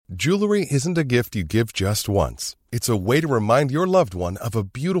Jewelry isn't a gift you give just once. It's a way to remind your loved one of a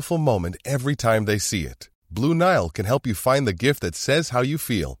beautiful moment every time they see it. Blue Nile can help you find the gift that says how you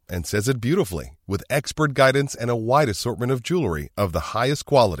feel and says it beautifully, with expert guidance and a wide assortment of jewelry of the highest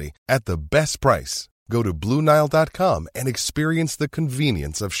quality at the best price. Go to BlueNile.com and experience the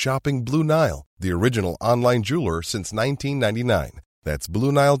convenience of shopping Blue Nile, the original online jeweler since 1999. That's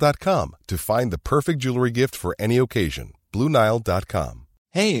BlueNile.com to find the perfect jewelry gift for any occasion. BlueNile.com.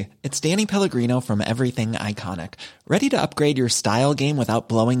 Hey, it's Danny Pellegrino from Everything Iconic. Ready to upgrade your style game without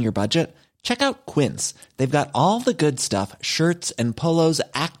blowing your budget? Check out Quince. They've got all the good stuff, shirts and polos,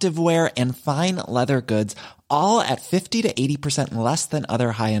 activewear, and fine leather goods, all at 50 to 80% less than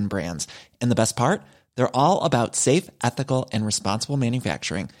other high-end brands. And the best part? They're all about safe, ethical, and responsible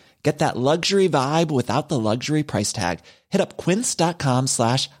manufacturing. Get that luxury vibe without the luxury price tag. Hit up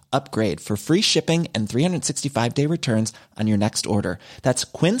quince.com/upgrade for free shipping and 365-day returns on your next order. That's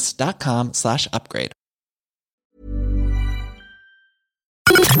quince.com/upgrade.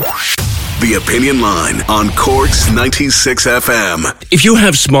 The Opinion Line on Cork's 96 FM. If you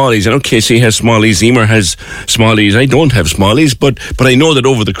have smallies, I know Casey has smallies, Emer has smallies, I don't have smallies, but I know that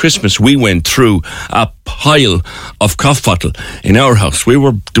over the Christmas we went through a pile of cough bottle in our house.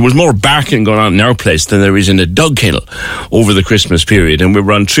 There was more barking going on in our place than there is in a dog kennel over the Christmas period, and we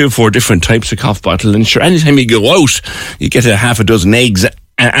were on 3 or 4 different types of cough bottle, and sure, anytime you go out, you get a half a dozen eggs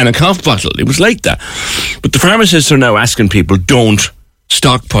and a cough bottle. It was like that. But the pharmacists are now asking people, don't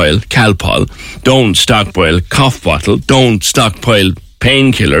stockpile Calpol, don't stockpile cough bottle, don't stockpile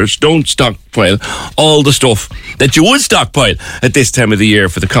painkillers, don't stockpile all the stuff that you would stockpile at this time of the year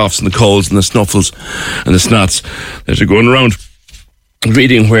for the coughs and the colds and the snuffles and the snots that are going around.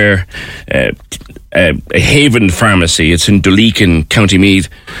 Reading where a Haven pharmacy, it's in Duleek, County Meath,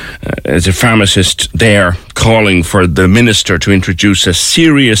 there's a pharmacist there calling for the minister to introduce a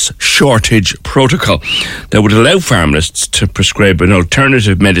serious shortage protocol that would allow pharmacists to prescribe an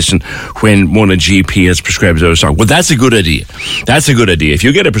alternative medicine when a GP has prescribed it. Well, that's a good idea. That's a good idea. If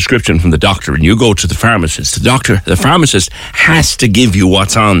you get a prescription from the doctor and you go to the pharmacist, the pharmacist has to give you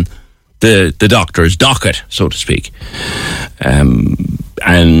what's on the doctor's docket, so to speak.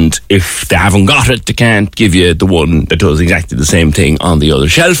 And if they haven't got it, they can't give you the one that does exactly the same thing on the other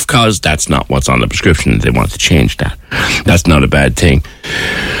shelf, because that's not what's on the prescription. They want to change that. That's not a bad thing.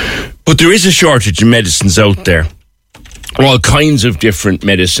 But there is a shortage of medicines out there. All kinds of different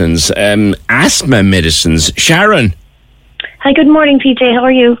medicines. Asthma medicines. Sharon. Hi, good morning, PJ. How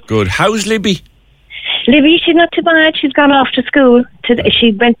are you? Good. How's Libby? Libby, she's not too bad. She's gone off to school.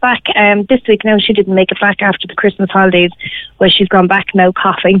 She went back this week now. She didn't make it back after the Christmas holidays. Well, she's gone back now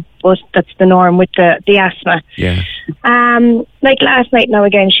coughing, but that's the norm with the asthma. Yeah. Like last night now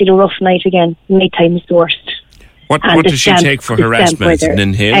again, she had a rough night again. Nighttime is the worst. What does she take for her asthma? It's an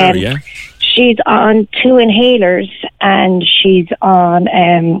inhaler, yeah? She's on 2 inhalers, and she's on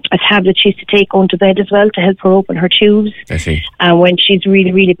a tablet she used to take going to bed as well to help her open her tubes. I see. And when she's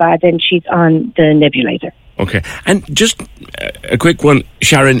really, really bad, then she's on the nebulizer. Okay. And just a quick one,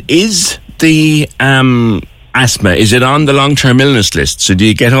 Sharon, is the asthma, is it on the long-term illness list? So do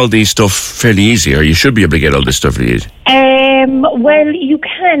you get all these stuff fairly easy, or you should be able to get all this stuff fairly easy? Well, you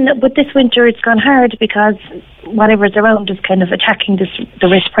can, but this winter it's gone hard because whatever's around is kind of attacking the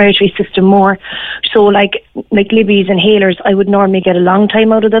respiratory system more. So like Libby's inhalers, I would normally get a long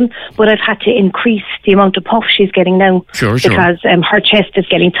time out of them, but I've had to increase the amount of puff she's getting now. Sure. Because her chest is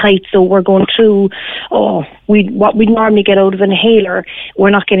getting tight, so we're going through what we'd normally get out of an inhaler, we're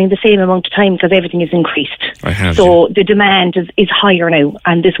not getting the same amount of time because everything is increased. The demand is higher now,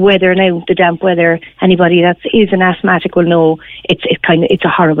 and this weather now, the damp weather, anybody that is an asthmatic will know it's a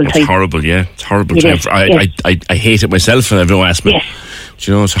horrible time. It's horrible, yeah. It's a horrible time. I hate it myself, and I have no asthma. Yes.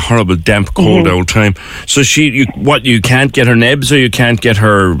 You know, it's a horrible, damp, cold old time. So you can't get her nebs, or you can't get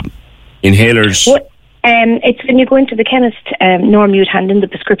her inhalers? Well, it's when you go into the chemist, normally you'd hand in the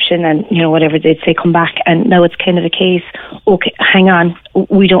prescription and, whatever they'd say, come back. And now it's kind of a case, okay, hang on,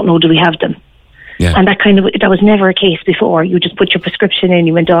 we don't know, do we have them? Yeah. And that was never a case before. You just put your prescription in,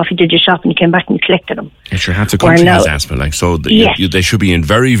 you went off, you did your shop, and you came back and you collected them. You sure have to come to has asthma, they should be in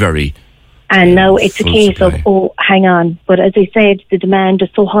very, very... And now it's a case supply. of, hang on. But as I said, the demand is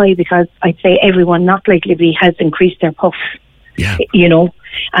so high because I'd say everyone not like Libby has increased their puff. Yeah.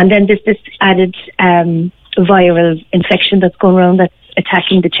 And then there's this added viral infection that's going around that's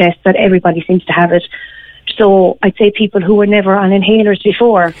attacking the chest, that everybody seems to have it. So I'd say people who were never on inhalers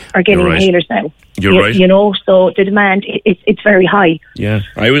before are getting inhalers now. You're right. So the demand, it's very high. Yeah.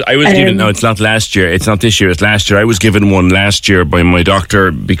 I was given, no, it's not last year, it's not this year, it's last year. I was given one last year by my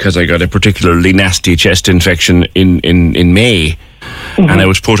doctor because I got a particularly nasty chest infection in May. and I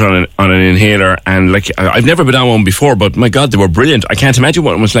was put on an inhaler, and like I've never been on one before, but my God, they were brilliant. I can't imagine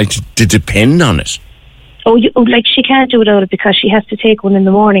what it was like to depend on it. Like she can't do without it because she has to take one in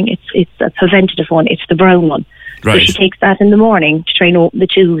the morning. It's a preventative one. It's the brown one. Right. So she takes that in the morning to try and open the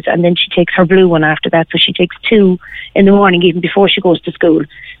tubes, and then she takes her blue one after that. So she takes 2 in the morning even before she goes to school.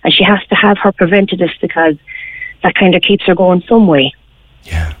 And she has to have her preventatives because that kind of keeps her going some way.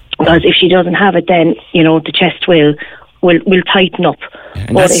 Yeah. Because if she doesn't have it, then, the chest will tighten up. Yeah,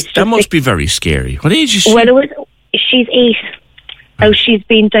 and that must be very scary. What age is she? Well, she's 8. Now, she's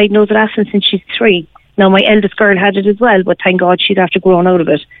been diagnosed with asthma since she's 3. Now, my eldest girl had it as well, but thank God she's after growing out of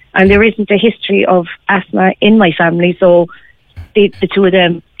it. And there isn't a history of asthma in my family, so the 2 of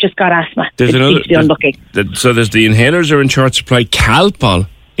them just got asthma. There's unlucky. So there's the inhalers are in short supply. Calpol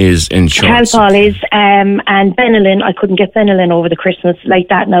is in short supply. Calpol is, and Benylin. I couldn't get Benylin over the Christmas like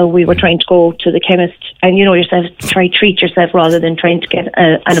that. Now we were trying to go to the chemist, and yourself, try treat yourself rather than trying to get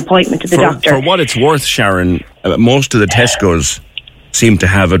an appointment to the doctor. For what it's worth, Sharon, most of the Tesco's seem to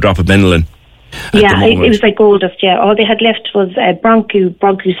have a drop of Benylin. Yeah, it was like gold dust, yeah. All they had left was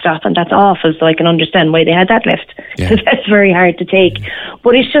bronchu stop, and that's awful, so I can understand why they had that left. Yeah. That's very hard to take.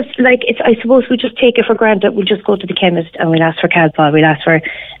 But it's just like, I suppose we just take it for granted. We'll just go to the chemist and we'll ask for Calpol,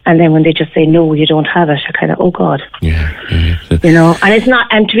 and then when they just say, no, you don't have it, I kind of, oh God. Yeah. And it's not,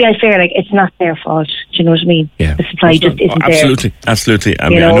 and to be fair, like, it's not their fault. Do you know what I mean? Yeah. The supply just isn't there. Absolutely. I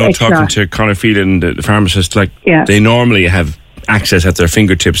mean, I know talking to Conor Phelan, the pharmacist, like, they normally have access at their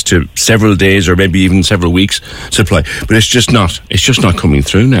fingertips to several days or maybe even several weeks supply, but it's just not coming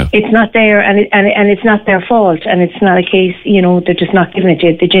through now. It's not there, and it's not their fault, and it's not a case, they're just not giving it to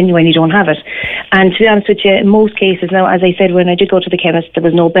you. They genuinely don't have it. And to be honest with you, in most cases now, as I said, when I did go to the chemist, there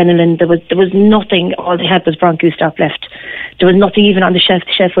was no Benylin, there was nothing. All they had was Bronchustop left. There was nothing even on the shelf.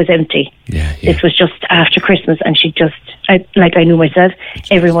 The shelf was empty. Yeah. It was just after Christmas, and I knew myself,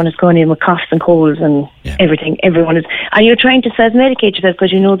 everyone is going in with coughs and colds and everything. Everyone is, and you're trying to self-medicate yourself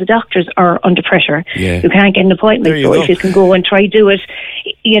because the doctors are under pressure. Yeah. You can't get an appointment, so if you can go and try do it,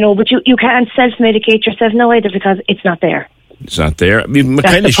 but you can't self-medicate yourself now either because it's not there. It's not there. I mean,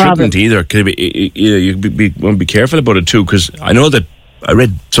 kind of shouldn't either. You want to be careful about it too, because I know that I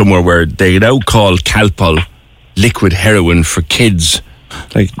read somewhere where they now call Calpol liquid heroin for kids.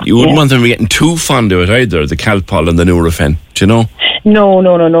 Like, you wouldn't want them to be getting too fond of it either, the Calpol and the Nurofen, do you know?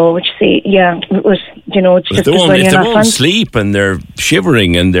 No. Which see, it was, it's just if they won't sleep and they're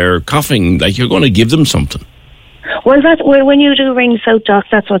shivering and they're coughing, like, you're going to give them something. Well, when you do ring South Docs,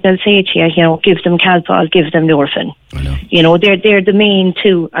 that's what they'll say to you. Give them Calpol, give them Nurofen. I know. They're the main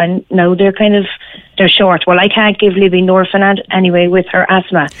 2, and now they're short. Well, I can't give Libby Nurofen anyway with her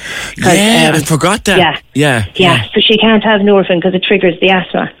asthma. Yeah, I forgot that. Yeah. So she can't have Nurofen because it triggers the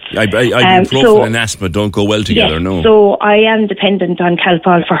asthma. Ibuprofen and asthma don't go well together. No. So I am dependent on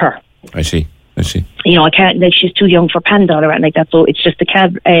Calpol for her. I see. I can't, like, she's too young for Panadol or anything like that, so it's just the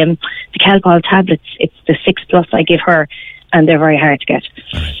Calpol tablets. It's the 6+ I give her, and they're very hard to get.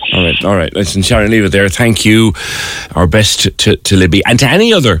 All right. Listen, Sharon, leave it there. Thank you. Our best to Libby and to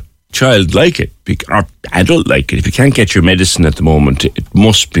any other child like it, or adult like it. If you can't get your medicine at the moment, it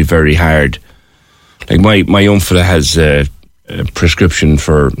must be very hard. Like my young fella has a prescription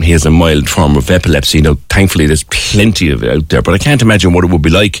he has a mild form of epilepsy. Now, thankfully, there's plenty of it out there, but I can't imagine what it would be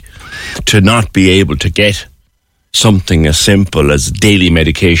like to not be able to get something as simple as daily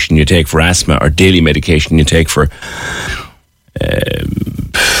medication you take for asthma or daily medication you take for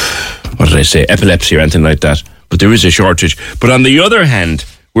epilepsy or anything like that. But there is a shortage. But on the other hand,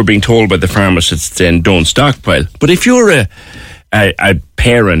 we're being told by the pharmacists then don't stockpile. But if you're a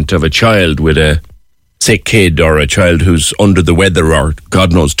parent of a child with a sick kid or a child who's under the weather, or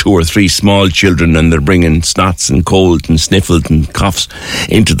God knows 2 or 3 small children, and they're bringing snots and colds and sniffles and coughs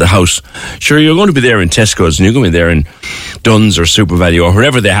into the house, sure, you're going to be there in Tesco's and you're going to be there in Dunn's or Super Value or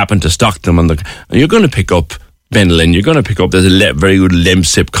wherever they happen to stock them and you're going to pick up Benylin, you're going to pick up, there's a very good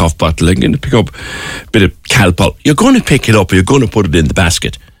Lemsip cough bottle, you're going to pick up a bit of Calpol, you're going to pick it up, you're going to put it in the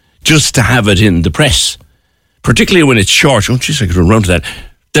basket just to have it in the press, particularly when it's short. Oh jeez, I could run around to that.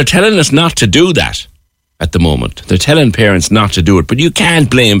 They're telling us not to do that at the moment. They're telling parents not to do it, but you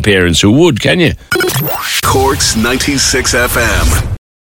can't blame parents who would, can you? Cork's 96 FM.